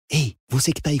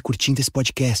Você que tá aí curtindo esse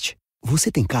podcast, você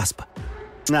tem caspa?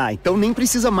 Ah, então nem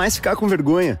precisa mais ficar com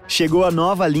vergonha. Chegou a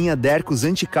nova linha Dercos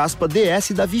Anti-Caspa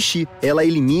DS da Vichy. Ela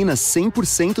elimina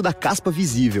 100% da caspa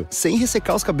visível, sem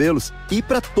ressecar os cabelos. E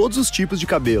para todos os tipos de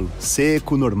cabelo,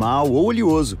 seco, normal ou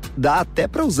oleoso. Dá até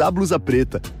para usar blusa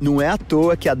preta. Não é à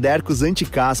toa que a Dercos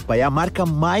Anti-Caspa é a marca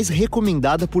mais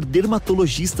recomendada por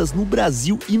dermatologistas no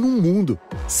Brasil e no mundo.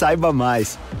 Saiba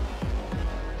mais.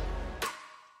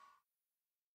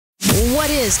 What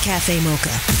is Cafe Mocha?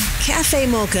 Cafe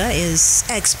Mocha is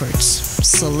experts,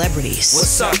 celebrities.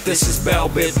 What's up? This is Belle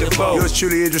Biv DeVoe. Yours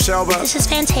truly, Idris Elba. This is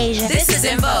Fantasia. This is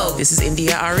In Vogue. This is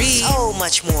India Ari. So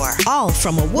much more. All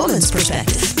from a woman's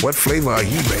perspective. What flavor are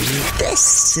you, baby?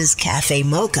 This is Cafe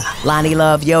Mocha. Loni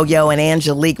Love, Yo-Yo, and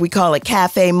Angelique. We call it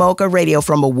Cafe Mocha Radio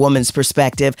from a woman's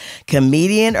perspective.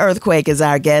 Comedian Earthquake is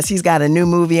our guest. He's got a new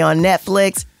movie on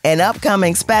Netflix, an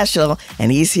upcoming special,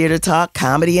 and he's here to talk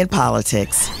comedy and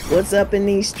politics. What's up in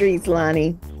these streets,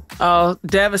 Loni? Oh,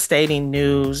 devastating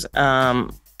news.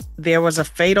 There was a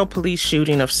fatal police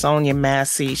shooting of Sonia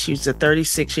Massey. She was a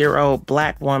 36-year-old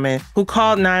Black woman who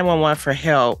called 911 for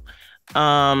help.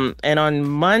 And on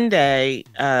Monday,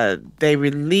 they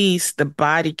released the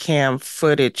body cam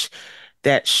footage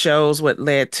that shows what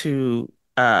led to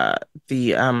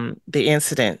the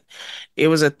incident. It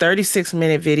was a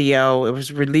 36-minute video. It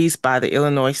was released by the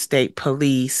Illinois State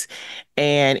Police,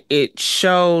 and it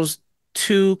shows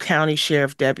two county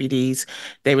sheriff deputies.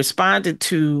 They responded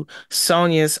to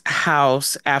Sonia's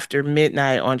house after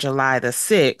midnight on July the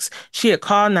 6th. She had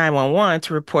called 911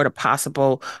 to report a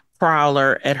possible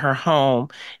prowler at her home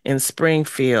in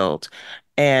Springfield.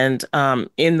 And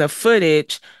in the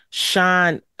footage,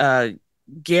 Sean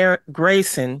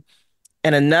Grayson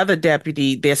and another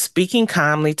deputy, they're speaking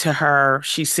calmly to her.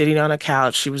 She's sitting on a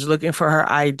couch. She was looking for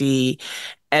her ID.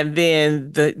 And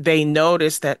then they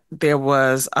noticed that there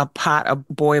was a pot of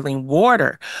boiling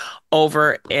water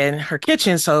over in her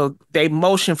kitchen. So they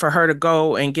motioned for her to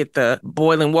go and get the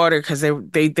boiling water because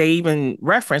they even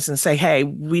reference and say, hey,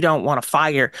 we don't want a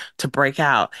fire to break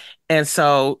out. And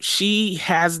so she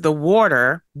has the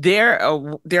water. They're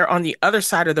on the other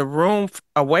side of the room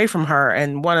away from her.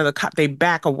 And one of the cops, they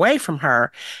back away from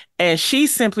her. And she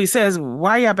simply says,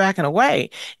 why are y'all backing away?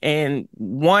 And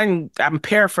one, I'm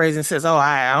paraphrasing, says, oh,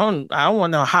 I don't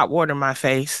want no hot water in my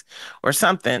face or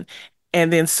something.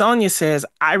 And then Sonia says,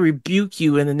 I rebuke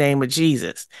you in the name of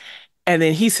Jesus. And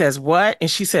then he says, what? And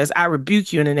she says, I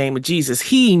rebuke you in the name of Jesus.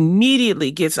 He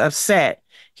immediately gets upset.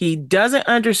 He doesn't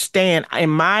understand.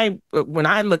 When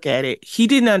I look at it, he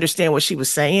didn't understand what she was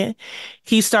saying.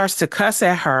 He starts to cuss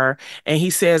at her and he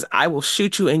says, I will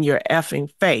shoot you in your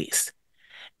effing face.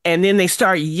 And then they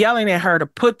start yelling at her to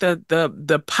put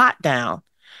the pot down.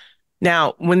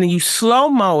 Now, when you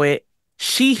slow-mo it,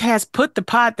 she has put the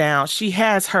pot down. She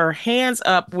has her hands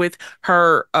up with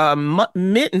her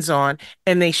mittens on,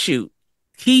 and they shoot.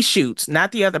 He shoots,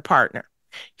 not the other partner.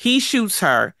 He shoots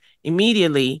her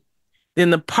immediately. Then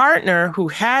the partner who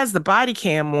has the body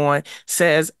cam on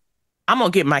says, I'm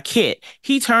going to get my kit.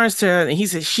 He turns to her and he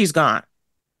says, she's gone.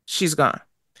 She's gone.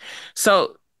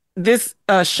 So this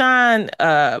Sean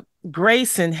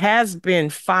Grayson has been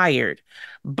fired,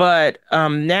 but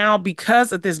now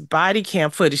because of this body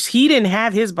cam footage, he didn't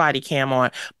have his body cam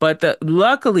on, but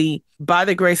luckily, by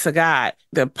the grace of God,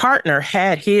 the partner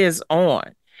had his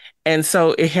on. And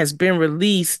so it has been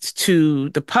released to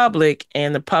the public,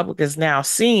 and the public is now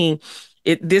seeing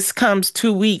it. This comes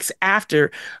 2 weeks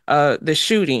after the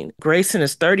shooting. Grayson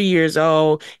is 30 years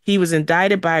old. He was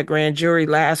indicted by a grand jury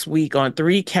last week on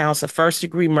 3 counts of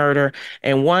first-degree murder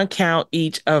and 1 count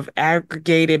each of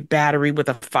aggravated battery with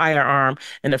a firearm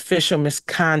and official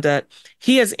misconduct.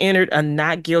 He has entered a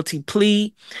not guilty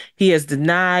plea. He has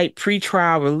denied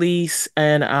pretrial release,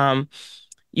 and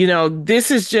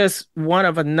this is just one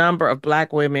of a number of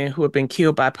Black women who have been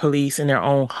killed by police in their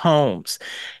own homes.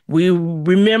 We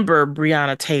remember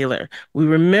Breonna Taylor. We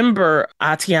remember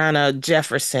Atiana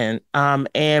Jefferson.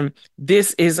 And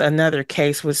this is another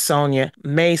case with Sonia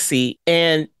Massey.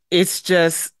 And it's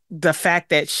just the fact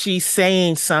that she's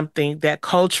saying something that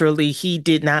culturally he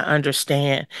did not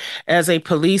understand. As a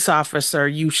police officer,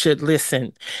 you should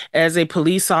listen. As a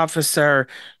police officer,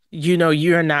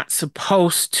 you're not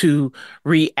supposed to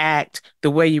react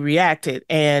the way you reacted.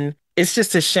 And it's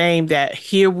just a shame that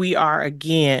here we are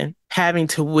again, having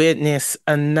to witness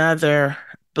another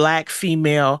Black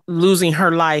female losing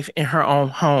her life in her own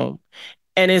home.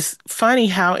 And it's funny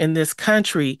how in this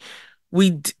country,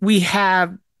 we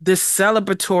have this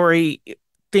celebratory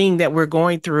thing that we're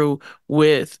going through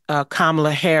with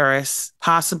Kamala Harris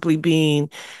possibly being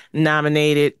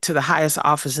nominated to the highest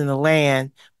office in the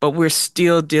land, but we're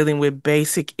still dealing with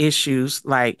basic issues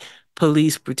like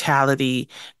police brutality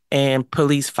and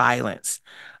police violence.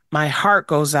 My heart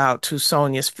goes out to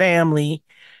Sonia's family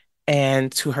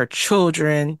and to her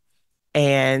children,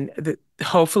 and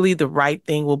hopefully the right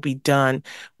thing will be done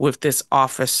with this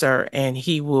officer and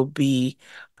he will be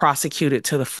prosecuted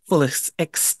to the fullest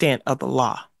extent of the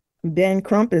law. Ben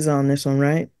Crump is on this one,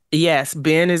 right? Yes,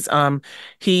 Ben is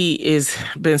he is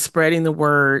been spreading the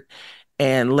word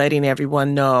and letting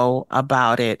everyone know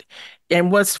about it.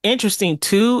 And what's interesting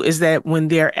too is that when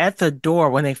they're at the door,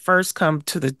 when they first come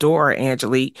to the door,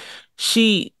 Angelique,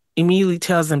 she immediately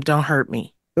tells them, "Don't hurt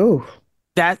me." Oh.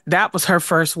 That was her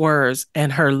first words,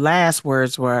 and her last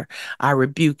words were, "I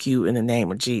rebuke you in the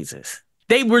name of Jesus."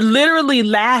 They were literally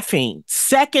laughing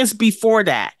seconds before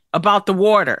that about the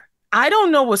water. I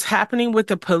don't know what's happening with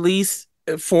the police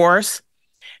force,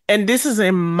 and this is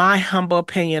in my humble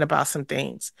opinion about some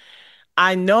things.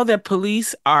 I know that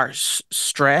police are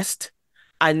stressed.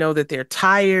 I know that they're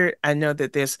tired. I know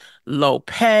that there's low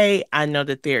pay. I know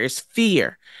that there is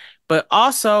fear. But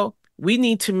also, we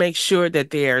need to make sure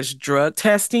that there's drug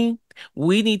testing.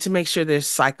 We need to make sure there's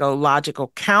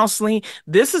psychological counseling.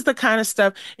 This is the kind of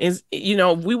stuff is,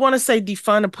 we want to say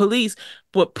defund the police,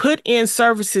 but put in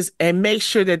services and make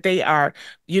sure that they are,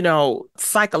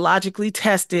 psychologically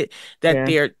tested, that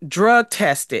they're drug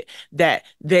tested, that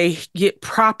they get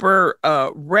proper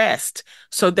rest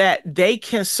so that they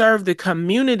can serve the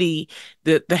community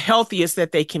the healthiest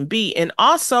that they can be. And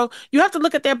also, you have to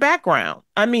look at their background.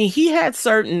 I mean, he had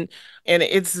certain, and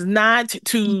it's not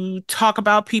to talk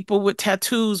about people with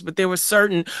tattoos, but there were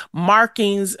certain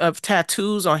markings of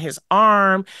tattoos on his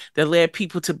arm that led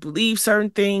people to believe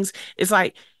certain things. It's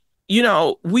like,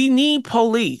 we need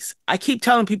police. I keep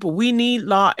telling people we need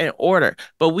law and order,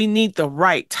 but we need the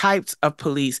right types of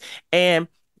police. And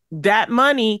that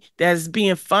money that's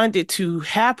being funded to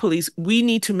have police, we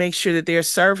need to make sure that there are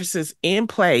services in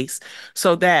place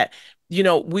so that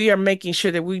we are making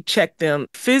sure that we check them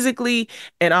physically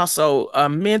and also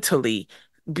mentally,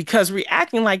 because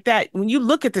reacting like that, when you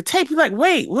look at the tape, you're like,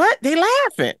 wait, what? They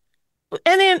laughing.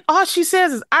 And then all she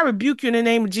says is, "I rebuke you in the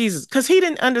name of Jesus," because he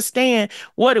didn't understand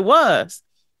what it was.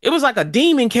 It was like a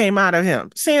demon came out of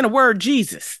him saying the word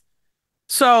Jesus.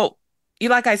 So,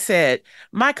 like I said,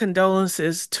 my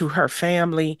condolences to her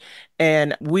family,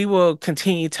 and we will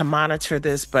continue to monitor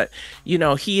this. But,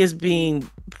 he is being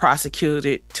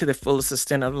prosecuted to the fullest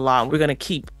extent of the law. We're going to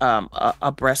keep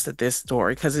abreast of this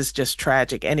story because it's just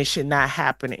tragic, and it should not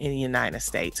happen in the United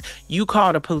States. You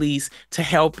call the police to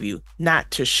help you,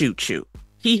 not to shoot you.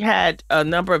 He had a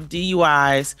number of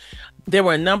DUIs. There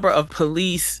were a number of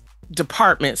police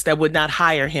departments that would not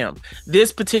hire him.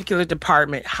 This particular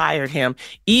department hired him,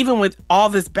 even with all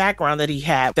this background that he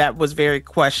had that was very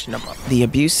questionable. The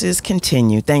abuses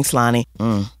continue. Thanks, Loni.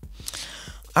 All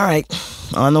right,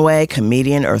 on the way,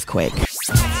 comedian earthquake.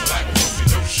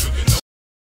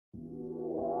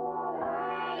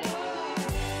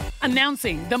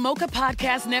 Announcing the Mocha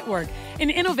Podcast Network, an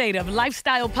innovative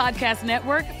lifestyle podcast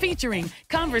network featuring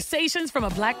conversations from a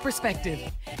Black perspective.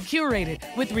 Curated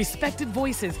with respected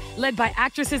voices, led by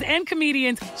actresses and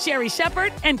comedians Sherry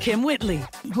Shepherd and Kim Whitley.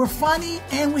 We're funny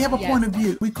and we have a point of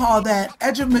view. We call that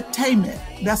edutainment.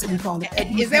 That's what we call it.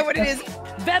 Is that what it is?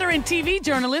 Veteran TV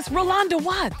journalist Rolanda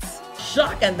Watts.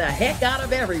 Shocking the heck out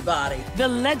of everybody. The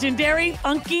legendary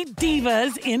Funky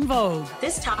Divas in Vogue.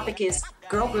 This topic is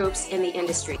girl groups in the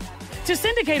industry. To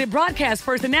syndicated broadcast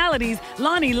personalities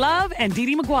Loni Love and Dee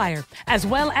Dee McGuire, as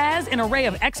well as an array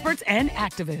of experts and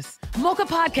activists. Mocha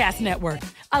Podcast Network,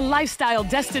 a lifestyle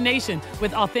destination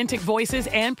with authentic voices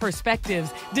and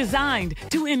perspectives designed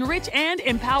to enrich and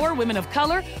empower women of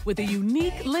color with a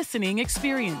unique listening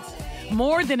experience.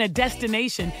 More than a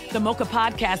destination, the Mocha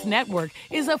Podcast Network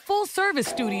is a full-service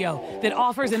studio that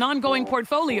offers an ongoing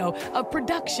portfolio of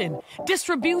production,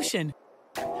 distribution,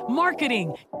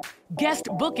 marketing, guest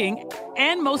booking,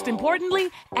 and most importantly,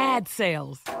 ad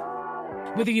sales.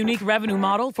 With a unique revenue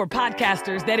model for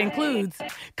podcasters that includes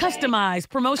customized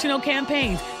promotional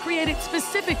campaigns created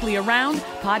specifically around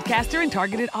podcaster and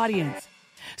targeted audience,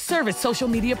 service social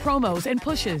media promos and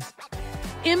pushes,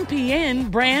 MPN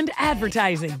brand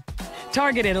advertising,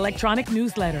 targeted electronic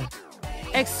newsletter,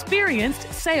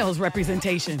 experienced sales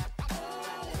representation.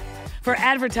 For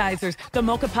advertisers, the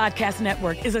Mocha Podcast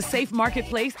Network is a safe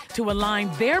marketplace to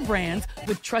align their brands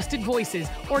with trusted voices,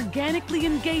 organically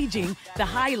engaging the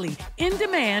highly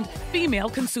in-demand female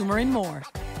consumer and more.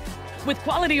 With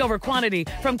quality over quantity,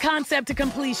 from concept to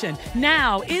completion,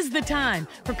 now is the time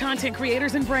for content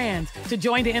creators and brands to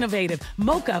join the innovative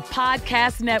Mocha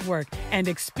Podcast Network and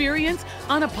experience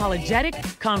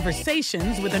unapologetic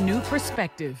conversations with a new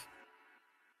perspective.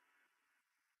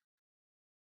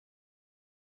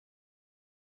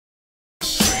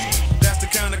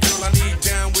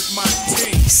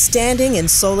 Standing in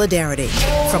solidarity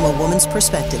from a woman's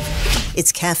perspective.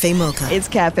 It's Cafe Mocha. It's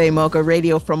Cafe Mocha,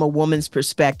 radio from a woman's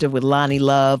perspective with Loni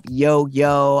Love.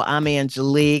 Yo, I'm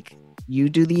Angelique. You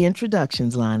do the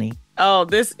introductions, Loni. Oh,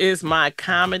 this is my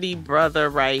comedy brother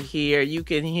right here. You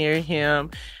can hear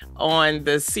him on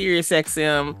the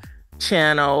SiriusXM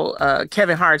channel,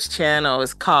 Kevin Hart's channel.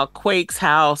 It's called Quake's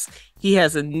House. He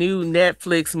has a new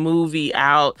Netflix movie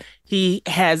out. He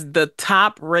has the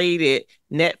top-rated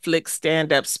Netflix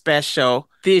stand-up special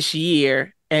this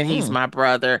year, and he's my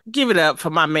brother. Give it up for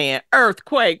my man,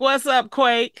 Earthquake. What's up,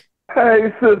 Quake?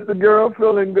 Hey, sister girl,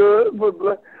 feeling good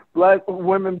for black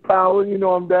women power. You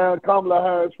know I'm down. Kamala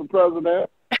Harris for president.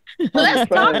 Let's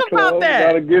talk about that.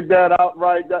 Gotta get that out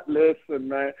right. Listen,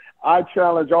 man, I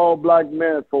challenge all black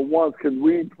men for once. Can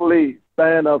we please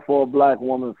stand up for a black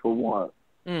woman for once?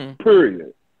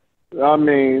 Period. I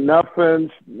mean, nothing.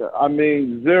 I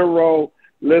mean, zero.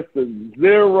 Listen,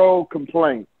 zero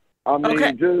complaints. I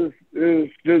mean, just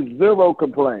zero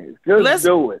complaints. Just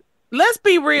do it. Let's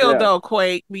be real though,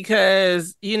 Quake,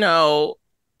 because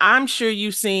I'm sure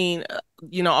you've seen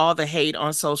all the hate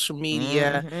on social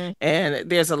media, and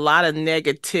there's a lot of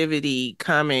negativity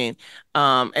coming.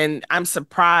 And I'm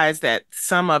surprised that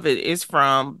some of it is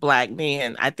from black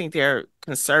men. I think they're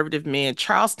conservative men.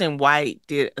 Charleston White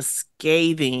did a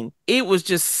scathing. It was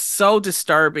just so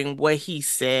disturbing what he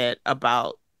said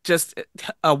about just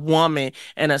a woman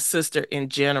and a sister in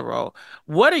general.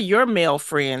 What are your male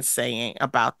friends saying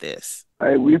about this?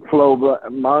 Hey, we me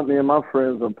and my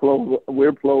friends are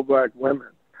we're pro-black women.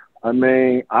 I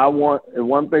mean,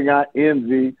 one thing I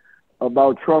envy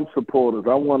about Trump supporters,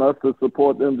 I want us to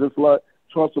support them just like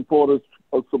Trump supporters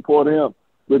support him,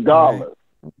 regardless.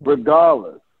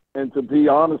 And to be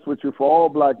honest with you, for all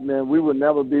black men, we would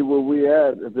never be where we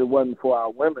at if it wasn't for our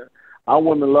women. Our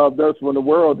women loved us when the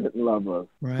world didn't love us.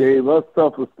 Right. Gave us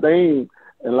self-esteem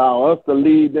and allowed us to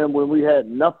lead them when we had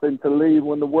nothing to lead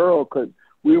when the world could.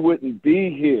 We wouldn't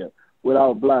be here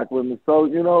without black women. So,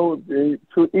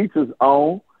 to each his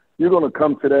own. You're going to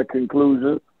come to that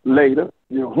conclusion later,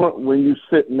 when you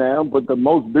sit down. But the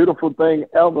most beautiful thing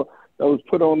ever that was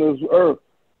put on this earth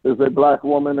is a black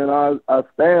woman, and I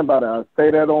stand by that. I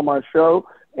say that on my show,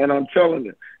 and I'm telling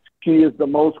you, she is the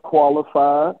most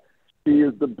qualified. She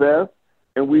is the best,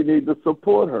 and we need to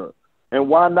support her. And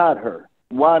why not her?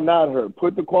 Why not her?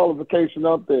 Put the qualification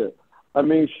up there. I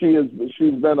mean,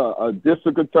 she's been a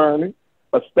district attorney,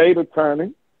 a state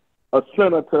attorney, a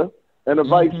senator, and a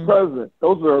vice president.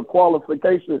 Those are her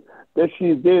qualifications that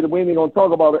she did. We ain't going to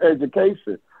talk about her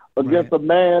education against a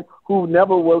man who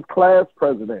never was class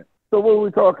president. So what are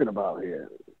we talking about here?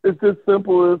 It's just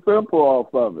simple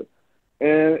off of it.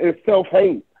 And it's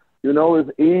self-hate.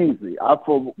 It's easy.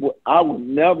 I would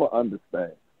never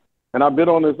understand. And I've been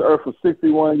on this earth for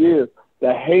 61 years.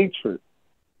 The hatred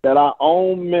that our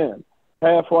own men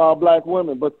have for our black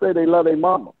women, but say they love their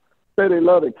mama, say they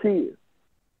love their kids,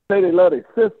 say they love their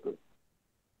sisters.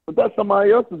 But that's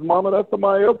somebody else's mama, that's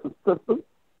somebody else's sister,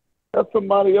 that's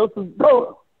somebody else's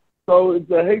daughter. So it's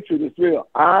the hatred is real.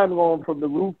 I'm going from the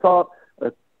rooftop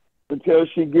until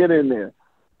she get in there.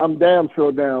 I'm damn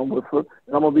sure down with her.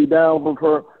 And I'm going to be down with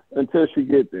her until she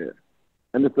get there.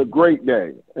 And it's a great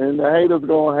day. And the haters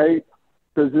going to hate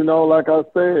because, like I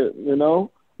said,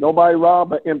 nobody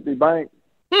rob an empty bank.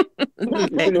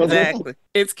 Exactly.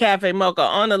 It's Cafe Mocha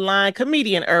on the line.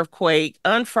 Comedian Earthquake,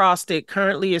 Unfrosted,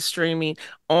 currently is streaming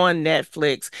on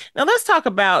Netflix. Now let's talk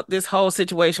about this whole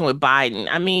situation with Biden.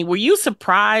 I mean, were you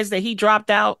surprised that he dropped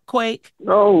out, Quake?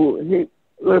 No,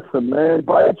 listen, man.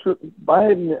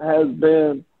 Biden has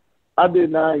been. I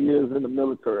did 9 years in the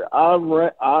military. I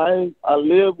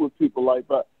live with people like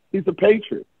that. He's a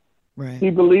patriot. Right. He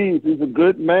believes he's a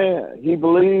good man. He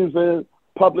believes in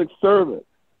public service.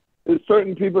 There's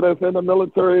certain people that's in the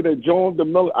military that joined the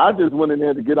military. I just went in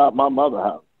there to get out my mother's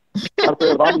house. I said,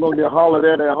 if I'm going to get hollered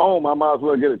at home, I might as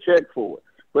well get a check for it.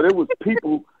 But it was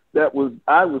people that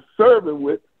I was serving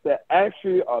with that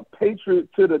actually are patriots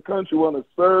to the country, want to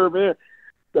serve in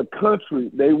the country.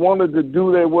 They wanted to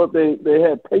do their work. They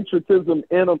had patriotism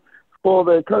in them for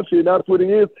their country, and that's what he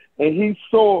is. And he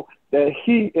saw that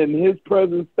he, in his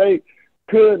present state,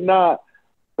 could not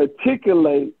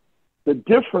articulate the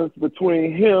difference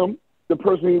between him, the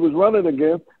person he was running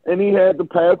against, and he had to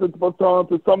pass the baton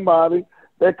to somebody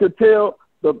that could tell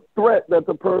the threat that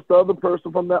the other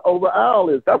person from that over aisle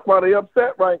is. That's why they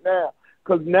upset right now,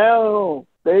 because now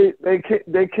they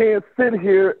can't sit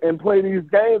here and play these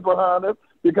games behind us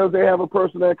because they have a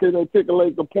person that can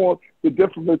articulate the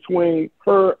difference between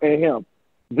her and him,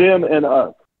 them and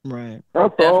us. Right.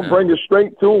 That's all. Bring it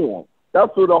straight to him.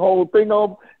 That's what the whole thing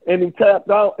of. And he tapped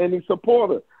out and he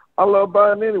supported. I love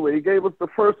Biden anyway. He gave us the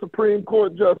first Supreme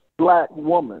Court Justice black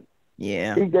woman.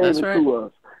 Yeah, he gave it to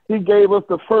us. He gave us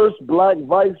the first black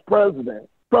vice president.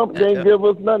 Trump didn't give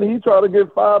us nothing. He tried to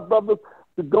get 5 brothers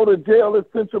to go to jail at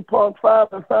Central Park 5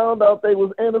 and found out they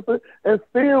was innocent and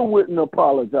still wouldn't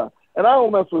apologize. And I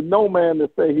don't mess with no man to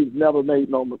say he's never made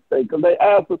no mistake. Because they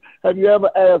asked him, have you ever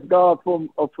asked God for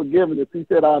forgiveness? He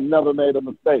said, I never made a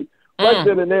mistake. Right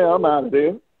then and there, I'm out of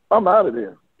there. I'm out of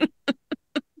there.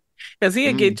 Because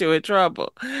he'll get you in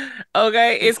trouble.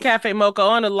 Okay, it's Cafe Mocha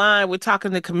on the line. We're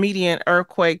talking to comedian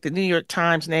Earthquake. The New York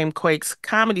Times named Quake's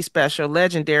comedy special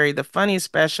legendary, the funniest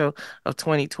special of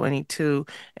 2022.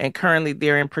 And currently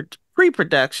they're in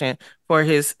pre-production for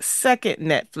his second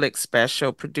Netflix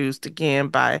special, produced again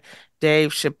by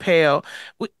Dave Chappelle.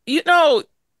 You know,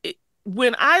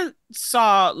 when I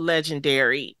saw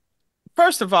Legendary,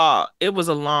 first of all, it was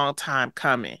a long time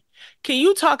coming. Can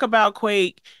you talk about,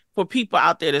 Quake, for people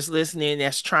out there that's listening,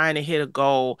 that's trying to hit a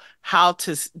goal, how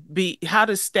to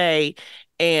stay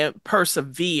and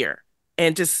persevere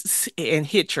and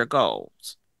hit your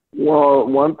goals? Well,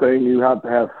 one thing you have to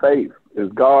have faith.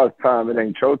 It's God's time. It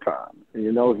ain't your time.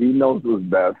 You know, he knows what's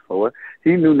best for it.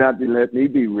 He knew not to let me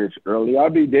be rich early.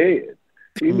 I'd be dead.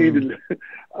 He needed.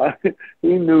 He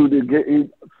knew to get.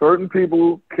 Certain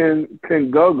people can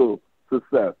guggle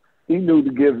success. He knew to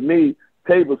give me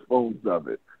tablespoons of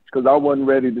it, because I wasn't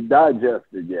ready to digest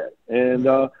it yet. And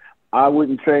I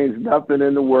wouldn't change nothing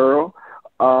in the world.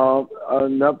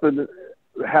 Nothing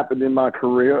happened in my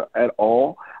career at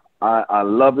all. I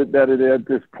love it that it is at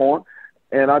this point.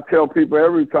 And I tell people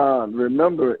every time,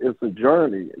 remember, it's a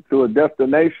journey to a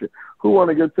destination. Who want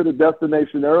to get to the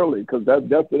destination early? Because that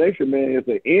destination, man, is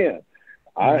the end.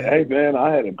 Hey, man,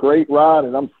 I had a great ride,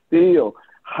 and I'm still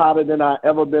hotter than I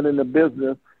ever been in the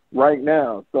business right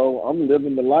now. So I'm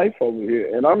living the life over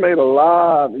here. And I made a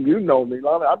lot, you know me,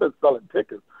 Loni, I've been selling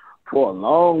tickets for a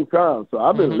long time. So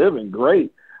I've been living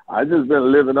great. I just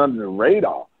been living under the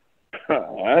radar.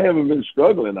 I haven't been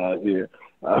struggling out here.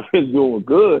 I've been doing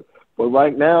good. But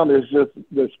right now, there's just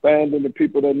expanding the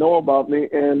people that know about me.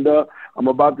 And I'm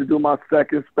about to do my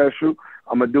second special.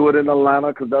 I'm going to do it in Atlanta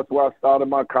because that's where I started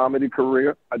my comedy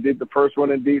career. I did the first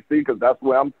one in D.C. because that's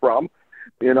where I'm from.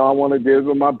 You know, I want to give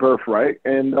it my birthright.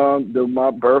 And my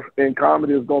birth in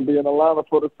comedy is going to be in Atlanta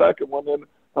for the second one. And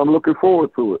I'm looking forward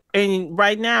to it. And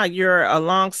right now, you're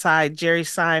alongside Jerry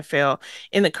Seinfeld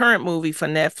in the current movie for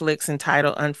Netflix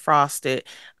entitled Unfrosted.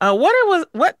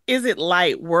 What is it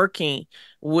like working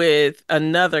with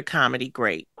another comedy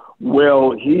great?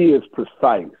 Well, he is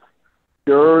precise.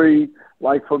 Jerry,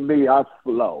 like for me, I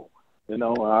flow. You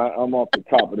know, I'm off the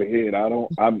top of the head.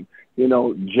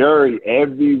 Jerry,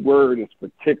 every word is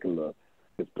particular.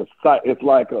 It's precise. It's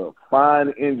like a fine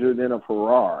engine in a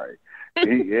Ferrari.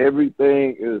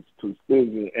 Everything is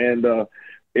precision. And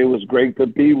it was great to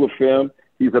be with him.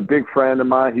 He's a big friend of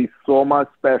mine. He saw my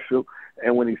special.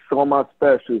 And when he saw my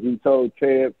special, he told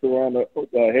Ted Saran,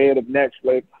 the head of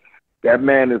Netflix, that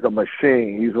man is a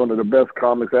machine. He's one of the best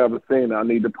comics I've ever seen. I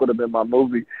need to put him in my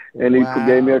movie. And he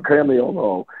gave me a cameo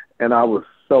role. And I was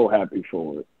so happy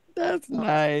for it. That's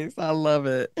nice. I love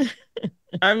it.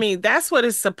 I mean, that's what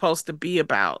it's supposed to be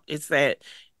about. It's that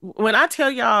when I tell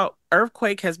y'all,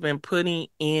 Earthquake has been putting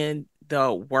in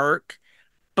the work,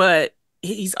 but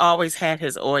he's always had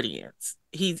his audience.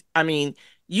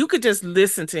 You could just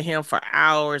listen to him for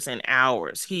hours and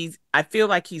hours. I feel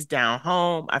like he's down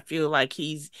home. I feel like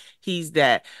he's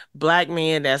that black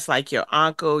man that's like your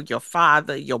uncle, your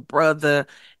father, your brother.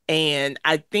 And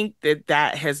I think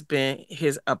that has been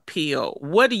his appeal.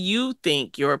 What do you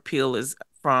think your appeal is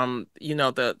from,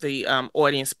 the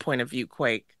audience point of view,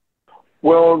 Quake?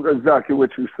 Well, exactly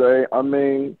what you say. I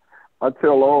mean, I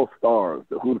tell all stars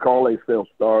who call themselves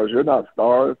stars, you're not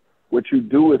stars. What you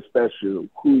do is special.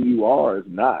 Who you are is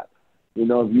not. You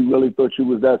know, if you really thought you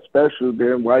was that special,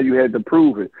 then why you had to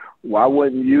prove it? Why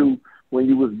wasn't you, when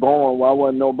you was born, why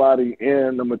wasn't nobody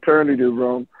in the maternity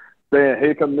room saying,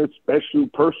 hey, come this special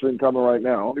person coming right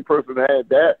now? Only person that had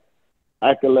that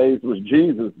accolades was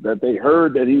Jesus, that they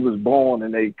heard that he was born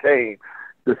and they came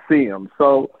to see him.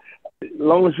 So as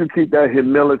long as you keep that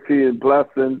humility and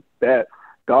blessing that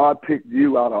God picked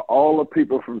you out of all the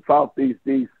people from Southeast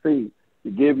D.C. to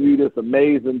give you this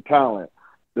amazing talent,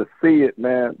 to see it,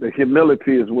 man, the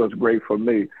humility is what's great for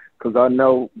me. because I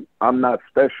know I'm not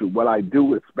special. What I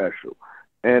do is special,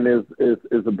 and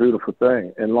is a beautiful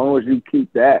thing. And as long as you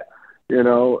keep that,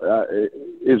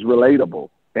 is relatable.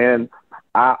 And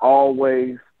I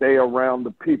always stay around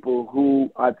the people who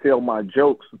I tell my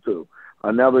jokes to.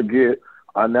 I never get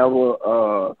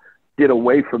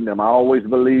away from them. I always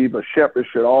believe a shepherd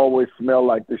should always smell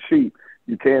like the sheep.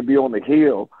 You can't be on the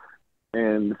hill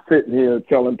and sitting here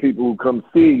telling people who come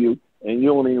see you, and you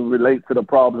don't even relate to the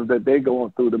problems that they're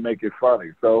going through to make it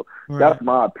funny. So That's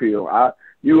my appeal.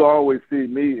 You always see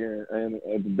me at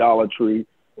the Dollar Tree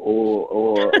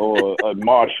or at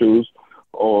Marshall's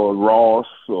or Ross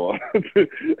or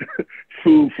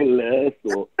Food for Less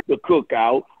or the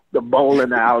Cookout, the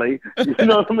bowling alley. You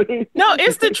know what I mean? No,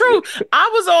 it's the truth.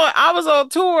 I was on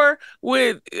tour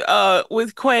with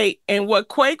Quake, and what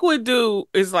Quake would do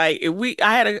is like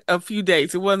I had a few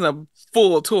dates. It wasn't a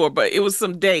full tour, but it was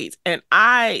some dates, and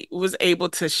I was able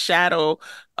to shadow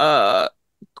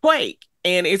Quake.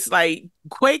 And it's like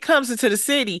Quake comes into the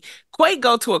city, Quake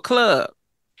go to a club.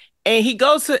 And he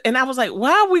goes to, and I was like,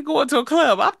 why are we going to a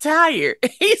club? I'm tired.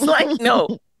 He's like,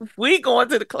 no, we going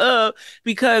to the club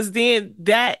because then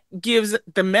that gives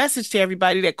the message to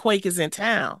everybody that Quake is in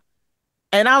town.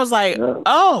 And I was like,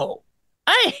 oh,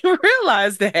 I didn't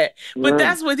realize that. But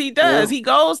that's what he does. He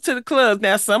goes to the clubs.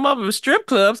 Now, some of them are strip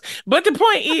clubs, but the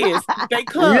point is, they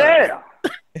clubs. Yeah.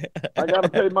 I got to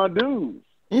pay my dues.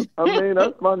 I mean,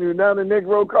 that's my new down in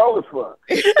Negro College Fund.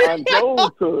 I go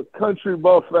to Country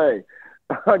Buffet.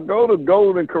 I go to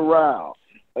Golden Corral.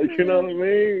 You know what I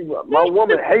mean? My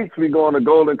woman hates me going to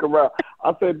Golden Corral.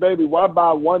 I said, baby, why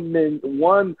buy one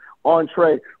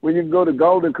entree when you can go to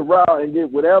Golden Corral and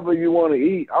get whatever you want to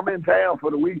eat? I'm in town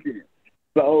for the weekend.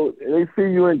 So they see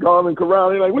you in Golden Corral.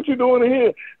 They're like, what you doing in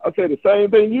here? I said, the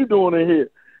same thing you doing in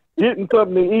here. Getting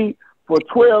something to eat for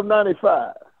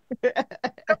 $12.95.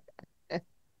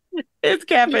 It's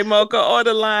Cafe Mocha on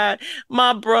the line.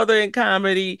 My brother in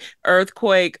comedy,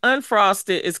 Earthquake.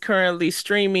 Unfrosted is currently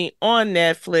streaming on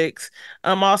Netflix.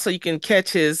 Also, you can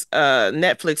catch his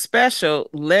Netflix special,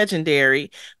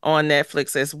 Legendary, on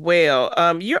Netflix as well.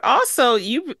 You're also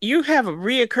you have a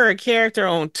reoccurring character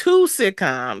on 2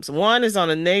 sitcoms. One is on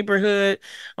The Neighborhood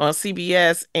on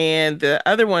CBS, and the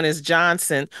other one is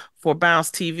Johnson for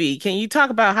Bounce TV. Can you talk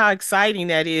about how exciting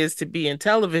that is to be in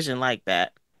television like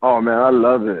that? Oh, man, I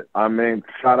love it. I mean,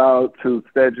 shout out to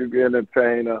Cedric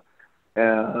Entertainer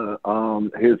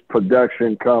and his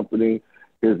production company,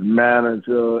 his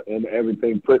manager, and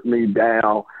everything put me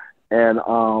down. And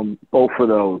both of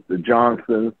those, the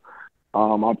Johnsons,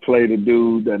 I played a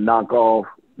dude that knock off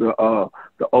the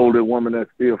older woman that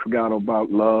still forgot about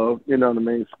love. You know what I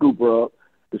mean? Scoop her up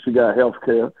because she got health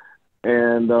care.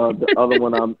 And the other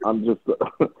one, I'm just,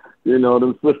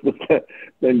 them sisters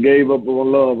that gave up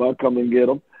on love, I come and get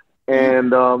them.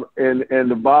 And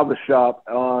the barbershop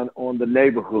on The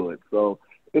Neighborhood. So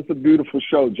it's a beautiful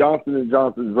show. Johnson &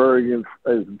 Johnson is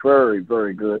very,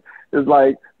 very good. It's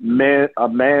like a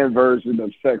man version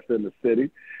of Sex and the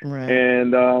City. Right.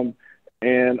 And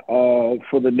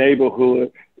for The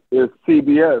Neighborhood, it's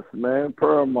CBS, man,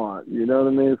 Paramount. You know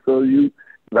what I mean? So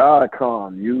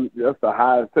Viacom, that's the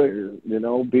highest thing,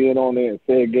 being on there. And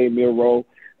Sid gave me a role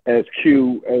as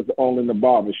Q as on in the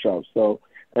barbershop. So.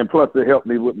 And plus, it helped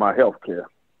me with my health care.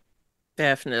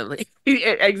 Definitely.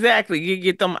 Exactly. You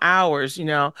get them hours,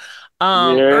 Yeah.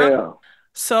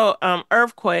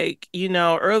 Earthquake,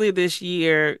 earlier this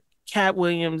year, Cat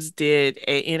Williams did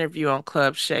an interview on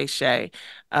Club Shay Shay.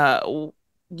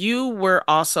 You were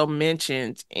also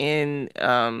mentioned in,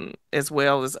 as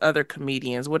well as other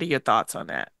comedians. What are your thoughts on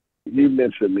that? You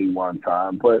mentioned me one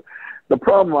time, but the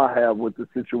problem I have with the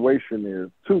situation is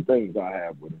 2 things I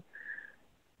have with it.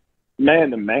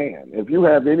 Man to man. If you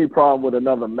have any problem with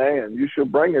another man, you should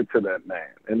bring it to that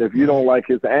man. And if you don't like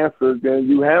his answer, then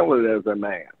you handle it as a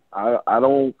man. I'm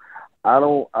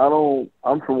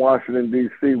from Washington,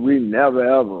 D.C. We never,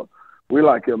 ever, we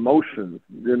like emotions,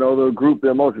 the group, the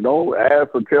emotions. Don't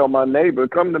ask or tell my neighbor,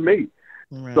 come to me.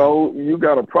 Right. So you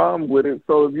got a problem with it.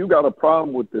 So if you got a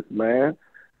problem with this man,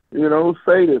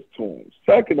 say this to him.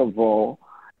 Second of all,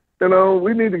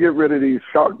 we need to get rid of these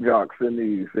shock jocks in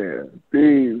these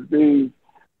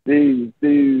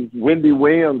Wendy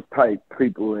Williams type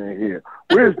people in here.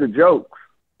 Where's the jokes?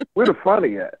 Where the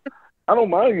funny at? I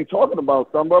don't mind you talking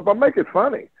about something, but make it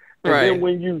funny. And then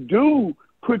when you do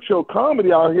put your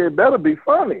comedy out here, it better be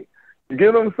funny. You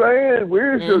get what I'm saying?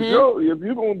 Where's your joke? If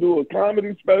you're going to do a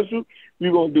comedy special,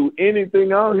 you're going to do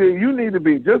anything out here, you need to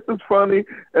be just as funny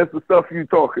as the stuff you're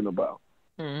talking about.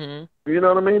 Mm-hmm. You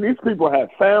know what I mean? These people have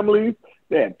families,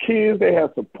 they have kids, they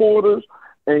have supporters,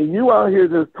 and you out here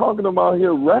just talking about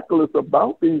here reckless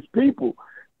about these people.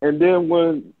 And then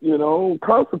when,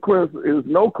 consequence is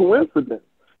no coincidence.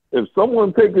 If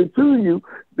someone takes it to you,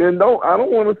 then I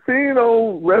don't want to see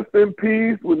no rest in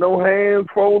peace with no hands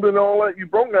folded and all that. You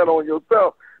brought that on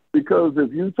yourself. Because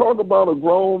if you talk about a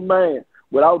grown man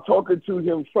without talking to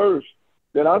him first,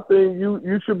 then I think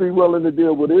you should be willing to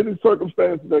deal with any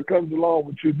circumstances that comes along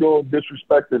with you doing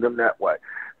disrespecting him that way.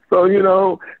 So,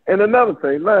 and another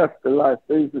thing, last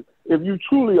thing is, if you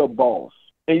truly a boss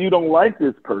and you don't like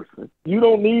this person, you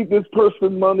don't need this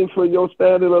person's money for your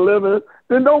standard of living,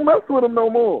 then don't mess with him no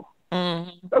more.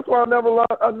 Mm-hmm. That's why I never like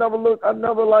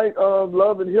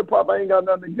love and hip hop. I ain't got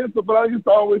nothing against it, but I used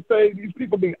to always say these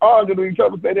people be arguing with each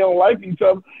other, say they don't like each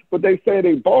other, but they say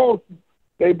they boss.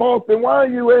 Then why are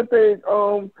you at their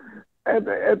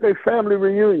family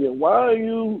reunion? Why are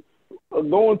you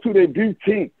going to their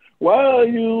boutique? Why are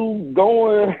you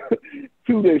going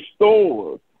to their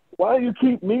stores? Why you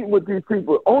keep meeting with these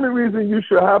people? Only reason you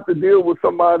should have to deal with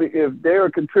somebody if they're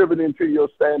contributing to your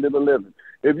standard of living.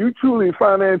 If you truly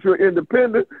financially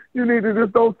independent, you need to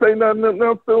just don't say nothing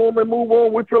else to them and move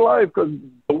on with your life, because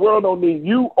the world don't need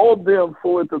you or them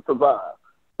for it to survive.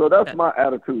 So that's my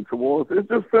attitude towards it. It's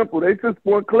just simple. They just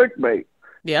want clickbait,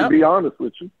 to be honest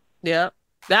with you. Yeah.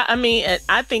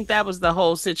 I think that was the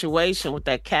whole situation with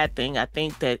that cat thing. I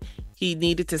think that he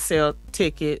needed to sell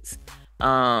tickets.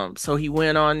 So he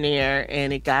went on there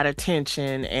and it got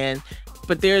attention.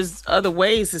 But there's other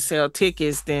ways to sell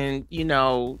tickets than,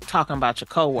 talking about your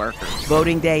coworkers.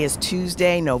 Voting day is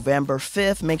Tuesday, November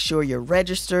 5th. Make sure you're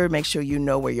registered. Make sure you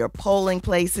know where your polling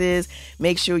place is.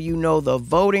 Make sure you know the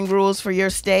voting rules for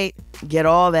your state. Get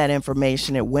all that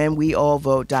information at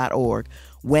whenweallvote.org.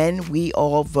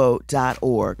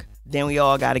 Whenweallvote.org. Then we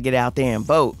all got to get out there and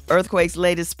vote. Earthquake's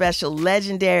latest special,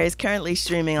 Legendary, is currently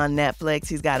streaming on Netflix.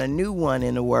 He's got a new one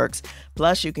in the works.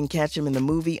 Plus, you can catch him in the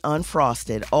movie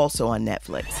Unfrosted, also on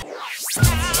Netflix.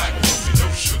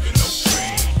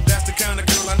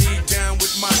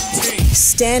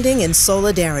 Standing in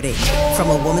solidarity from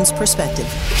a woman's perspective.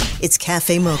 It's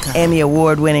Cafe Mocha. Emmy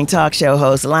Award-winning talk show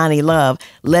host Loni Love,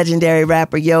 legendary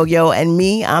rapper Yo-Yo, and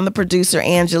me, I'm the producer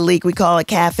Angelique. We call it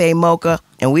Cafe Mocha,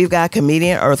 and we've got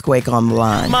comedian Earthquake on the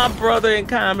line. My brother in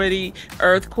comedy,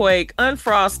 Earthquake.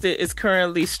 Unfrosted is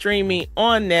currently streaming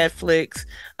on Netflix.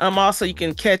 Also, you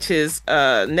can catch his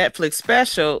Netflix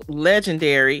special,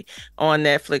 Legendary, on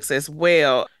Netflix as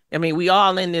well. I mean, we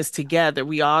all in this together.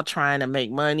 We all trying to make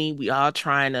money. We all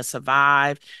trying to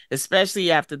survive,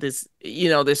 especially after this,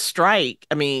 this strike.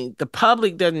 I mean, the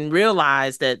public doesn't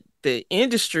realize that the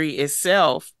industry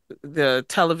itself, the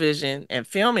television and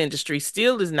film industry,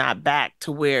 still is not back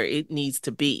to where it needs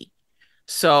to be.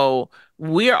 So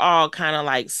we're all kind of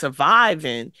like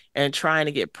surviving and trying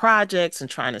to get projects and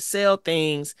trying to sell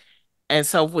things. And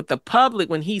so with the public,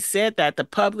 when he said that, the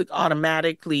public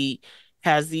automatically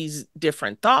has these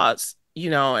different thoughts,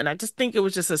 and I just think it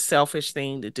was just a selfish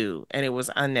thing to do, and it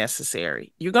was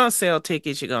unnecessary. You're going to sell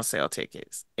tickets, you're going to sell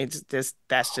tickets.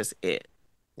 That's just it.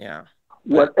 Yeah.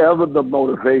 Whatever the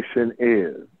motivation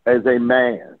is, as a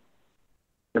man,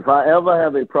 if I ever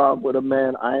have a problem with a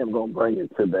man, I am going to bring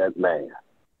it to that man.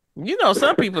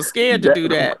 Some people scared to do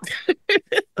that.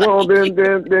 Well, then,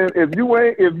 if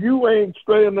you ain't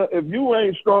strong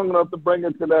enough to bring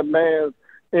it to that man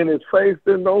in his face,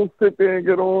 then don't sit there and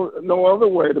get on no other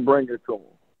way to bring it to him.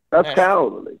 That's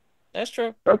cowardly. That's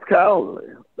true. That's cowardly.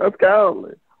 That's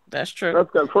cowardly. That's true.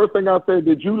 That's the first thing I say.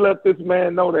 Did you let this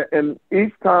man know that? And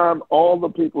each time, all the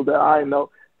people that I know,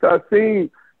 I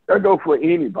go for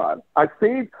anybody. I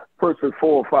seen person 4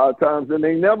 or 5 times, and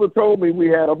they never told me we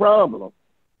had a problem.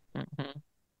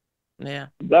 Mm-hmm. Yeah.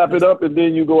 Wrap it up, and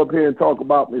then you go up here and talk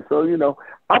about me. So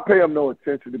I pay them no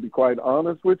attention, to be quite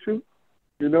honest with you.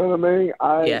 You know what I mean?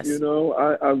 Yes.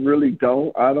 I really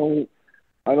don't. What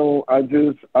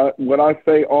I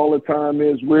say all the time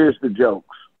is, where's the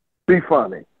jokes? Be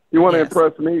funny. You want to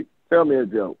impress me? Tell me a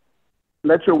joke.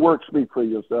 Let your work speak for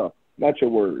yourself, not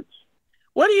your words.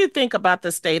 What do you think about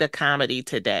the state of comedy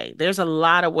today? There's a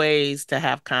lot of ways to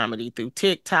have comedy through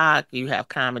TikTok. You have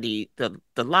comedy, the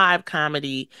live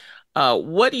comedy.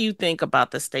 What do you think about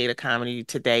the state of comedy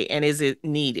today, and is it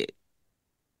needed?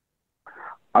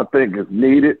 I think it's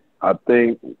needed. I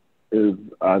think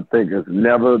it's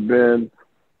never been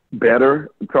better.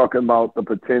 Talking about the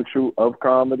potential of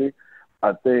comedy,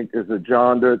 I think it's a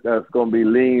genre that's going to be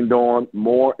leaned on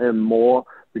more and more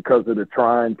because of the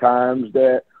trying times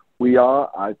that we are.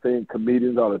 I think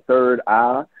comedians are the third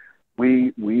eye.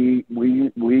 We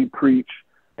preach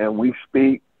and we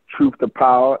speak truth to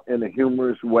power in a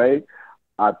humorous way.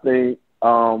 I think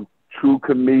true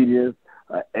comedians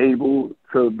are able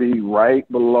to be right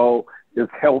below is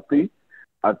healthy.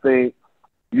 I think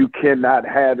You cannot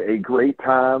have a great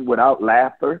time without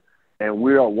laughter, and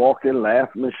we are walking laugh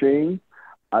machines.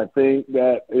 I think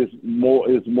that is more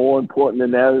important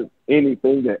than that,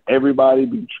 anything, that everybody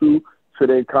be true to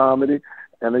their comedy.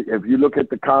 And if you look at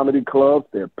the comedy clubs,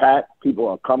 they're packed. People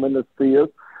are coming to see us.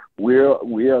 We are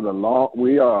a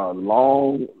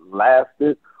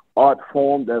long-lasted art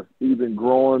form that's even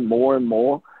growing more and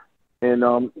more. And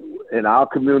in our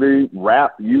community,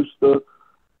 rap used to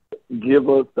give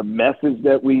us the message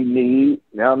that we need.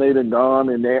 Now they've gone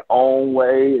in their own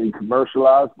way and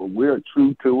commercialized, but we're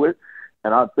true to it.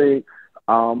 And I think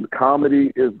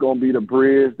comedy is going to be the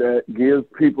bridge that gives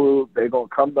people, they're going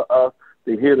to come to us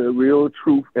to hear the real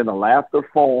truth in a laughter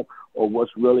form of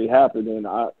what's really happening.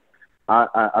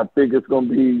 I think it's going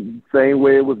to be the same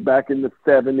way it was back in the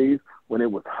 70s when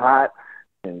it was hot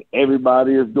and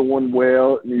everybody is doing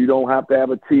well. You don't have to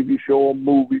have a TV show or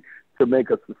movie to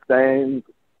make a sustained,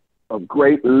 a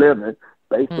great living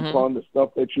based upon the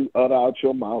stuff that you utter out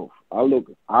your mouth. I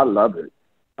love it.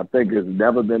 I think it's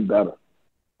never been better.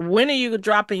 When are you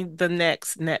dropping the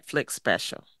next Netflix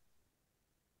special?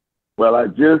 Well,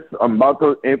 I'm about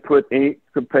to put ink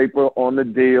to paper on the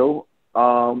deal.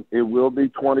 It will be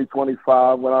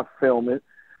 2025 when I film it.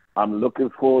 I'm looking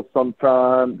for some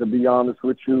time, to be honest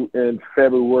with you, in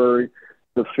February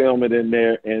to film it in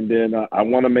there. And then I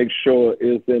want to make sure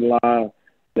it's in line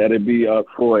that it be up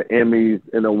for Emmys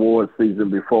and award season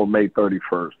before May 31st.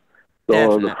 So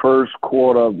Definitely. the first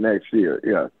quarter of next year,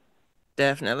 yeah.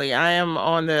 Definitely. I am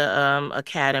on the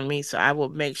Academy, so I will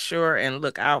make sure and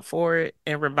look out for it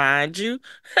and remind you.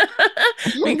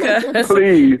 Because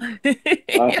Please.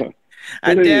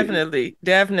 I definitely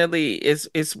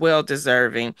is well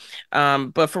deserving.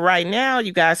 But for right now,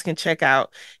 you guys can check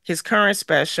out his current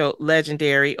special,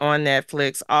 Legendary, on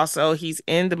Netflix. Also, he's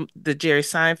in the Jerry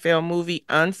Seinfeld movie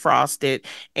Unfrosted,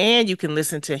 and you can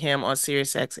listen to him on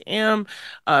SiriusXM,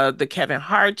 the Kevin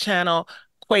Hart channel,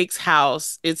 Quake's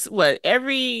House. It's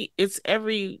every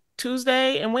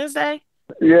Tuesday and Wednesday?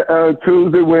 Yeah,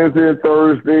 Tuesday, Wednesday, and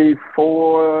Thursday,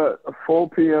 4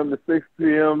 p.m. to 6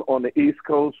 p.m. on the East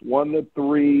Coast, 1 to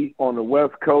 3 on the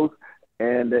West Coast,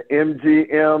 and the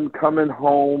MGM Coming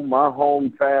Home, my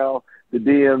hometown, the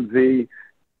DMV,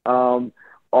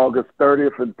 August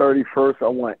 30th and 31st. I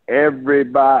want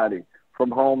everybody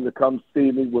from home to come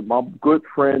see me with my good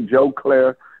friend Joe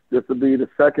Claire. This will be the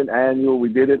second annual. We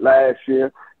did it last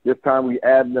year. This time we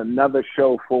added another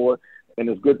show for it, and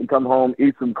it's good to come home,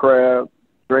 eat some crab,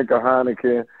 drink a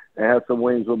Heineken, and have some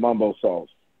wings with mumbo sauce.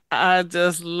 I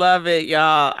just love it,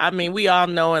 y'all. I mean, we all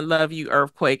know and love you,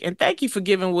 Earthquake. And thank you for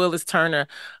giving Willis Turner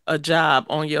a job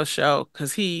on your show,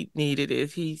 because he needed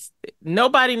it.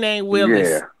 Nobody named Willis.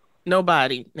 Yeah.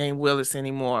 Nobody named Willis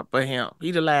anymore but him.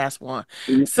 He the last one.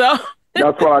 So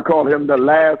that's why I call him the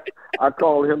last. I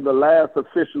call him the last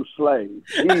official slave.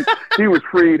 He was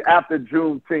freed after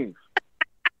Juneteenth.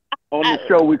 On the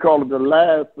show, we call him the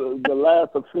last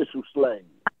official slave.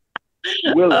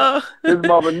 Willis, his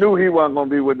mother knew he wasn't going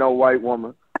to be with no white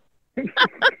woman.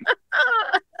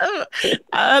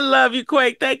 I love you,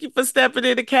 Quake. Thank you for stepping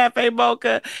into Cafe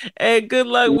Mocha, and good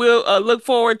luck. We'll look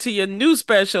forward to your new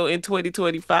special in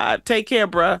 2025. Take care,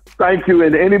 bruh. Thank you.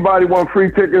 And anybody want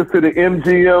free tickets to the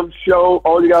MGM show,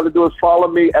 all you got to do is follow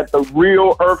me at The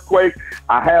Real Earthquake.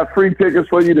 I have free tickets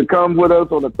for you to come with us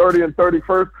on the 30th and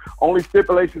 31st. Only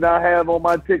stipulation I have on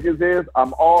my tickets is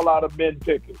I'm all out of men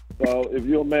tickets. So if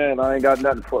you're a man, I ain't got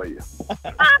nothing for you.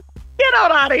 Get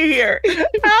on out of here.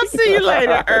 I'll see you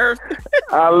later, Earth.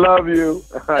 I love you.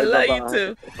 I love you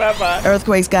too. Bye-bye.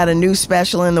 Earthquake's got a new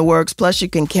special in the works. Plus, you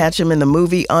can catch him in the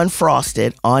movie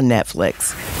Unfrosted on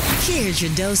Netflix. Here's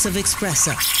your dose of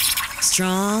espresso.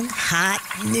 Strong, hot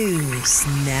news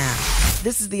now.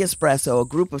 This is The Espresso. A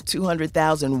group of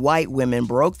 200,000 white women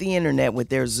broke the internet with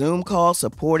their Zoom call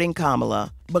supporting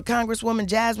Kamala. But Congresswoman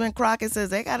Jasmine Crockett says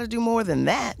they got to do more than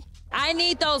that. I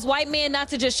need those white men not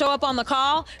to just show up on the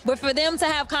call, but for them to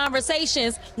have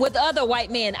conversations with other white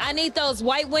men. I need those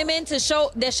white women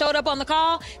that showed up on the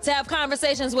call to have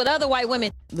conversations with other white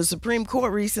women. The Supreme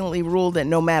Court recently ruled that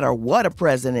no matter what a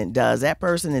president does, that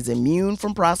person is immune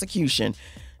from prosecution.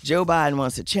 Joe Biden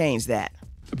wants to change that.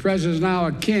 The president is now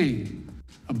a king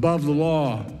above the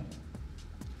law.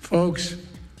 Folks,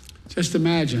 just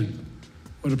imagine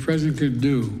what a president could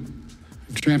do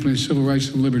trampling civil rights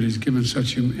and liberties given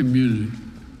such immunity.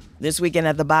 This weekend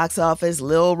at the box office,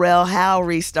 Lil Rel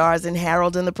Howery stars in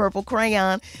Harold and the Purple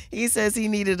Crayon. He says he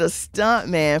needed a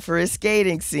stuntman for his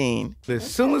skating scene.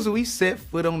 As soon as we set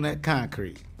foot on that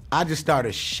concrete, I just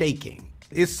started shaking.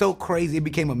 It's so crazy. It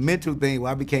became a mental thing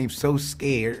where I became so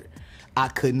scared I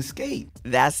couldn't skate.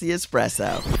 That's The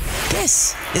Espresso.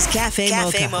 This is Cafe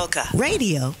Mocha.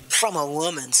 Radio from a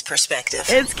woman's perspective.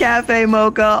 It's Cafe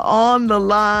Mocha on the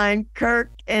line. Kirk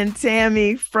and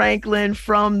Tammy Franklin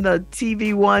from the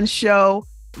TV One show,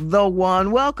 The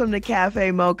One. Welcome to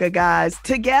Cafe Mocha, guys.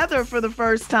 Together for the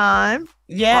first time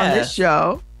on this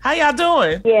show. How y'all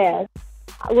doing? Yes,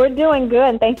 we're doing good.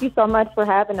 And thank you so much for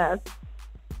having us.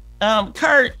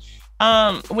 Kurt,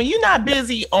 when you're not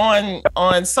busy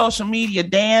on social media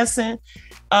dancing,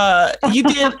 you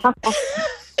did.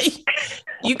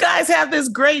 You guys have this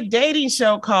great dating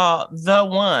show called The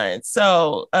One.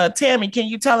 So, Tammy, can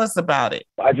you tell us about it?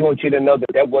 I just want you to know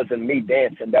that wasn't me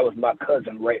dancing. That was my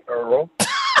cousin, Ray Earl.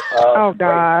 Oh,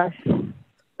 gosh.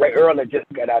 Ray Earl had just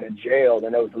got out of jail,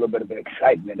 and there was a little bit of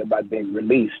excitement about being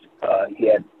released. He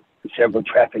had several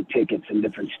traffic tickets in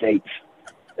different states,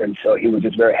 and so he was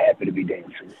just very happy to be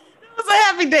dancing. It was a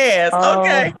happy dance.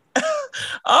 Okay.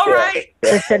 All right.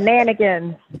 The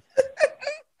shenanigans.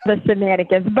 The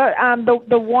shenanigans. But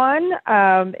the One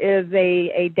is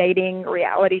a dating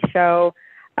reality show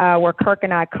where Kirk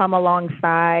and I come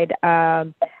alongside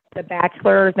the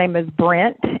Bachelor. His name is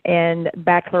Brent, and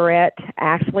Bachelorette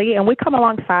Ashley, and we come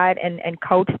alongside and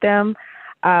coach them.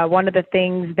 One of the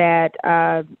things that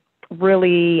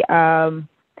really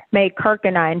made Kirk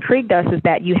and I intrigued us is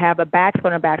that you have a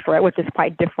Bachelor and a Bachelorette, which is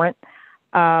quite different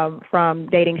from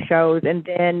dating shows. And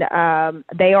then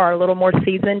they are a little more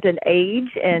seasoned in age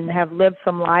and have lived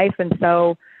some life. And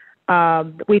so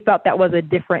we felt that was a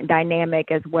different dynamic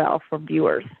as well for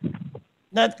viewers.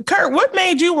 Now, Kurt, what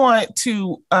made you want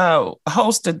to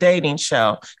host a dating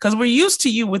show? Because we're used to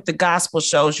you with the gospel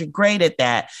shows. You're great at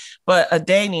that. But a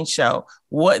dating show,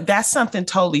 that's something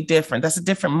totally different. That's a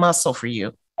different muscle for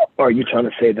you. Or are you trying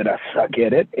to say that I suck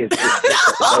at it? Answer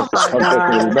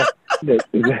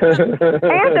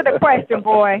the question,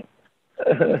 boy.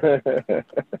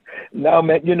 No,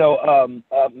 man,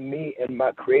 me and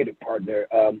my creative partner,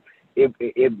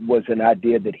 it was an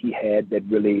idea that he had that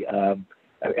really, as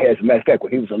a matter of fact,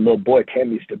 when he was a little boy,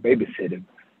 Tammy used to babysit him.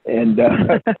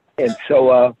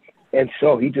 And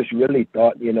so he just really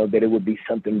thought, that it would be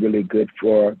something really good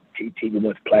for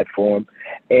TV1's platform.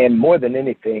 And more than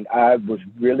anything, I was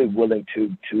really willing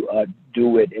to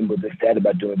do it and was excited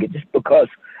about doing it just because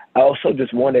I also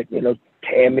just wanted,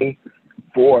 Tammy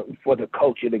for the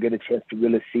culture to get a chance to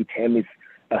really see Tammy's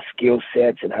skill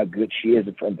sets and how good she is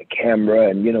in front of the camera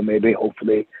and, maybe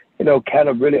hopefully, kind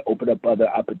of really open up other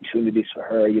opportunities for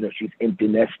her. She's empty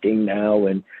nesting now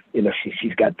and,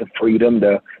 she's got the freedom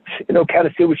to, kind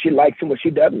of see what she likes and what she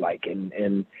doesn't like.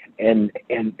 And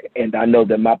I know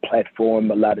that my platform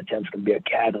a lot of times can be a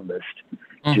catalyst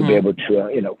to be able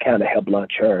to, kind of help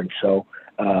launch her. And so,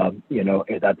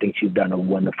 and I think she's done a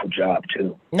wonderful job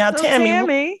too. Now, So Tammy, how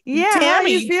are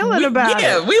you feeling about it?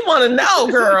 Yeah, we want to know,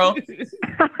 girl.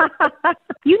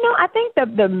 I think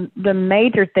the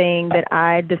major thing that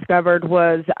I discovered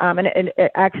was,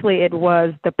 it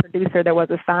was the producer that was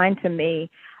assigned to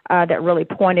me that really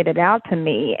pointed it out to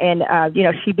me. And,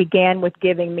 she began with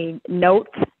giving me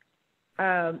notes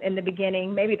in the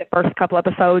beginning, maybe the first couple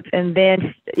episodes. And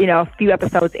then, a few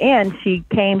episodes in, she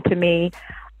came to me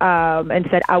and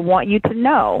said, I want you to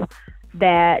know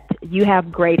that you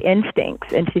have great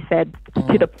instincts. And she said,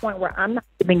 to the point where I'm not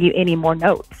giving you any more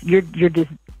notes. You're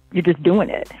just doing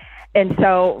it. And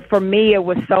so for me, it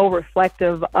was so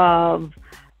reflective of,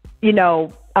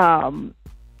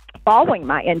 following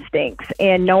my instincts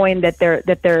and knowing that they're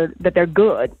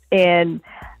good and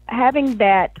having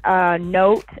that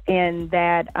note and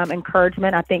that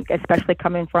encouragement. I think, especially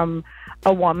coming from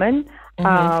a woman,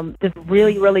 just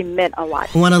really, really meant a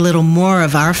lot. Want a little more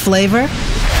of our flavor?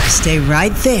 Stay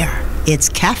right there. It's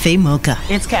Cafe Mocha.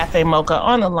 It's Cafe Mocha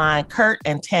on the line. Kurt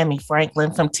and Tammy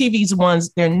Franklin from TV's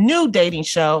their new dating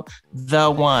show, The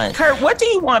One. Kurt, what do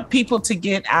you want people to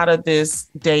get out of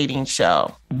this dating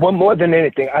show? Well, more than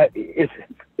anything, I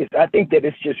think that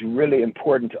it's just really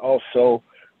important to also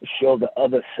show the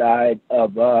other side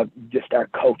of just our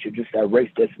culture, just our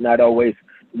race that's not always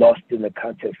lost in the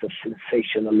context of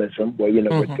sensationalism, where,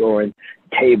 we're throwing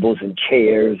tables and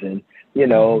chairs and,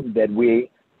 that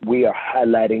we are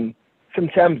highlighting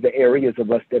sometimes the areas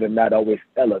of us that are not always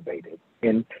elevated.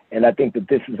 And I think that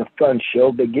this is a fun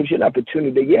show that gives you an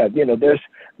opportunity. Yeah, there's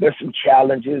some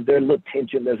challenges, there's a little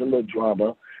tension, there's a little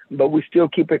drama, but we still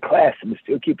keep it classy, we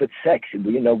still keep it sexy,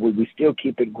 we still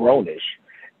keep it grownish.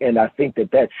 And I think that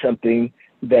that's something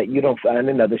that you don't find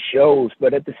in other shows,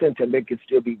 but at the same time, it can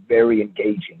still be very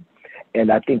engaging.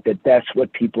 And I think that that's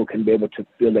what people can be able to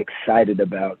feel excited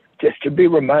about, just to be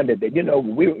reminded that,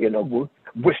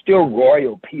 we're still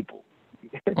royal people.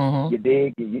 You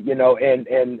dig?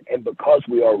 And because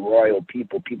we are royal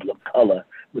people of color,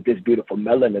 with this beautiful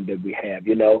melanin that we have.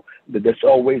 You know, that there's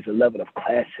always a level of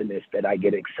classiness that I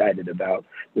get excited about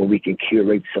when we can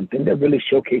curate something that really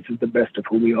showcases the best of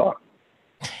who we are.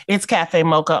 It's Cafe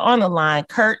Mocha. On the line,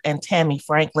 Kurt and Tammy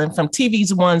Franklin from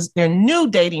TV's One's their new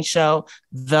dating show,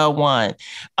 The One.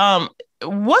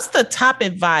 What's the top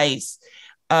advice,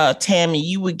 Tammy,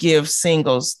 you would give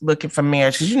singles looking for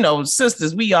marriage? Because, you know,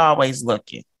 sisters, we always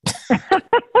looking.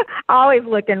 Always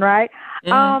looking, right?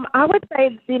 Mm-hmm. I would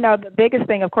say, you know, the biggest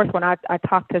thing, of course, when I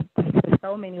talk to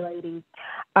so many ladies,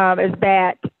 is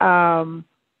that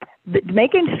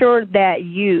making sure that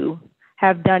you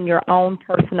have done your own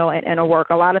personal and inner work.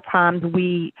 A lot of times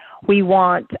we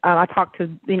want, I talk to,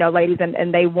 you know, ladies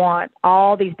and they want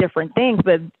all these different things,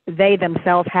 but they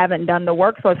themselves haven't done the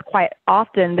work. So it's quite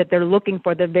often that they're looking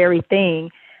for the very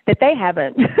thing that they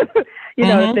haven't, you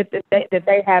know, that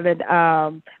they haven't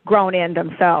grown in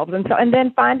themselves. And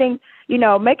then finding, you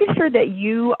know, making sure that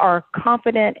you are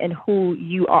confident in who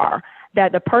you are,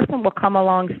 that the person will come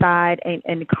alongside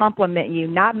and compliment you,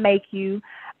 not make you.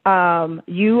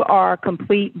 You are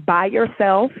complete by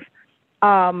yourself.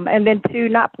 And then two,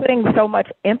 not putting so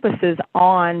much emphasis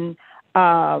on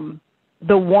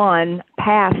the one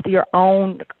past your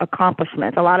own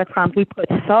accomplishments. A lot of times we put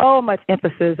so much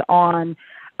emphasis on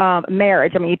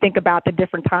marriage. I mean, you think about the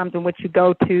different times in which you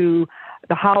go to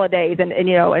the holidays and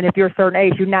you know, and if you're a certain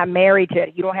age, you're not married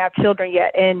yet, you don't have children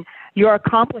yet, and your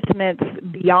accomplishments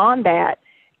beyond that,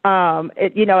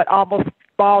 it almost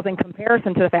falls in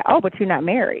comparison to the fact, oh, but you're not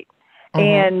married.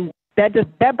 And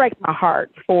that breaks my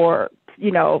heart for,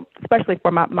 you know, especially for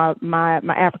my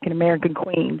African American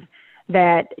queens,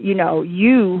 that, you know,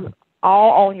 you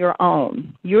all on your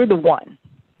own, you're the one.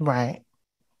 Right.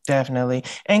 Definitely.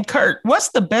 And Kurt, what's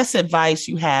the best advice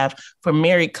you have for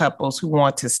married couples who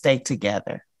want to stay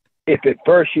together? If at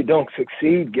first you don't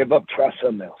succeed, give up, try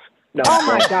something else. No, oh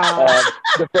my God.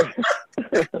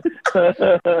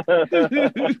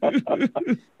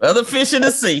 Other fish in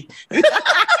the sea.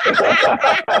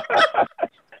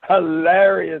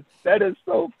 Hilarious. That is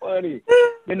so funny.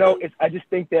 You know, I just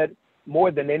think that more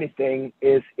than anything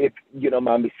is, if you don't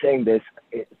mind me saying this,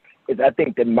 is I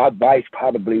think that my advice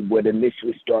probably would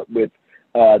initially start with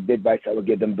the advice I would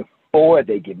give them before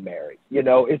they get married. You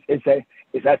know, I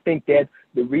think that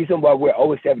the reason why we're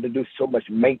always having to do so much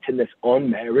maintenance on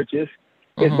marriages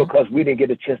is because we didn't get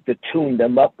a chance to tune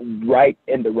them up right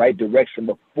in the right direction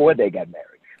before they got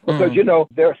married. Because, you know,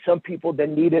 there are some people that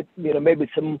needed, you know,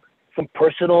 maybe some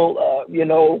personal,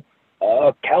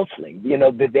 counseling, you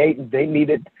know, that they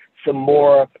needed some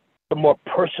more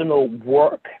personal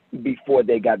work before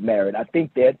they got married. I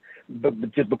think that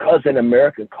just because in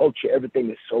American culture, everything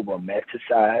is so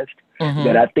romanticized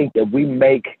that I think that we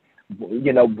make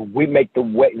the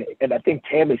way, and I think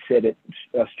Tammy said it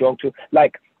strong too,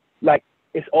 like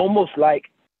it's almost like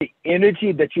the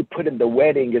energy that you put in the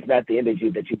wedding is not the energy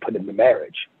that you put in the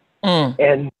marriage.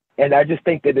 And I just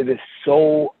think that it is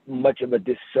so much of a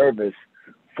disservice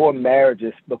for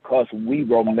marriages because we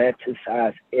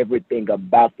romanticize everything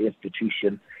about the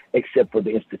institution except for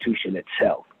the institution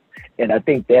itself. And I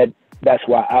think that's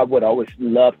why I would always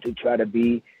love to try to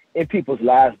be in people's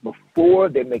lives before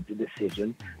they make the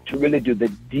decision, to really do the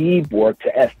deep work,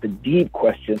 to ask the deep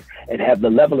questions and have the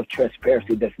level of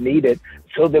transparency that's needed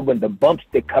so that when the bumps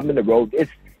that come in the road, it's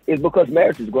because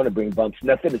marriage is going to bring bumps.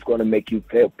 Nothing is going to make you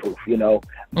fail-proof, you know.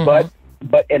 But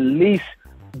at least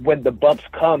when the bumps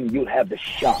come, you'll have the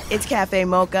shot. It's Cafe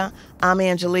Mocha. I'm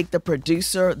Angelique, the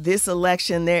producer. This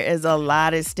election, there is a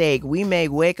lot at stake. We may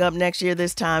wake up next year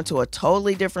this time to a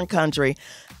totally different country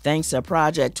thanks to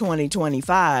Project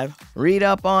 2025. Read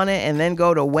up on it and then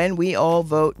go to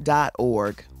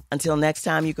whenweallvote.org. Until next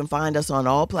time, you can find us on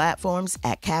all platforms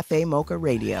at Cafe Mocha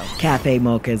Radio. Cafe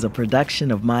Mocha is a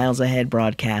production of Miles Ahead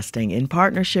Broadcasting in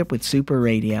partnership with Super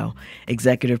Radio.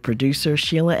 Executive producer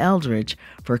Sheila Eldridge.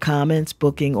 For comments,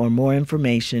 booking, or more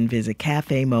information, visit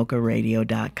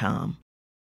cafemocharadio.com.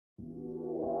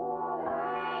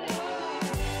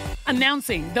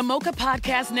 Announcing the Mocha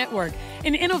Podcast Network,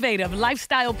 an innovative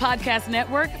lifestyle podcast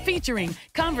network featuring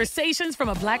conversations from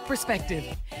a Black perspective.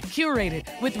 Curated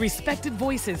with respected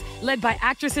voices, led by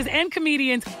actresses and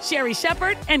comedians Sherry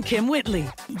Shepard and Kim Whitley.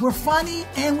 We're funny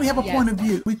and we have a point of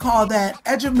view. We call that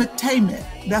edutainment.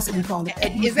 That's what we call it.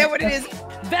 Is that what it is?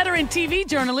 Veteran TV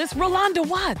journalist Rolanda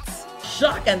Watts.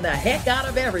 Shocking the heck out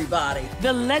of everybody.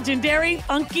 The legendary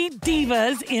Funky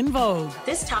Divas in Vogue.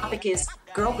 This topic is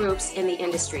girl groups in the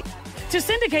industry. To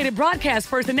syndicated broadcast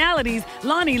personalities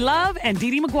Loni Love and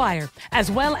Dee Dee McGuire, as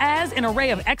well as an array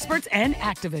of experts and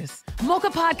activists. Mocha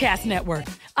Podcast Network,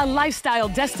 a lifestyle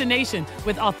destination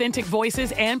with authentic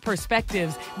voices and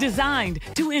perspectives designed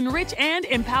to enrich and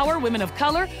empower women of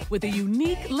color with a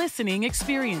unique listening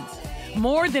experience.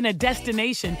 More than a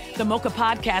destination, the Mocha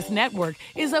Podcast Network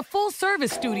is a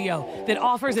full-service studio that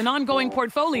offers an ongoing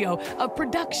portfolio of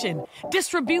production,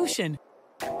 distribution,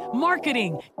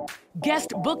 marketing,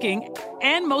 guest booking,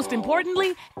 and most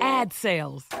importantly, ad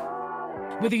sales.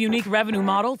 With a unique revenue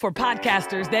model for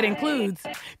podcasters that includes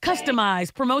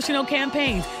customized promotional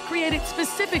campaigns created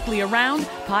specifically around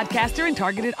podcaster and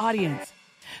targeted audience,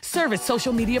 service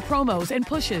social media promos and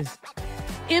pushes,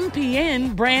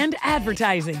 MPN brand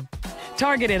advertising,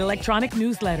 targeted electronic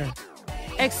newsletter,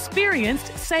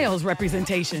 experienced sales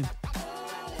representation.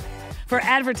 For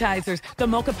advertisers, the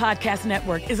Mocha Podcast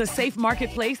Network is a safe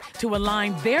marketplace to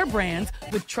align their brands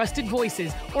with trusted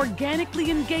voices,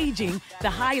 organically engaging the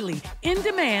highly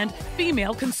in-demand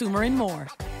female consumer and more.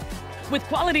 With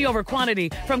quality over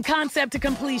quantity, from concept to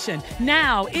completion,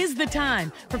 now is the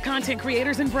time for content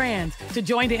creators and brands to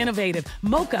join the innovative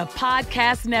Mocha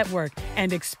Podcast Network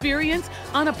and experience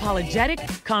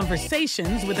unapologetic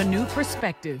conversations with a new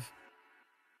perspective.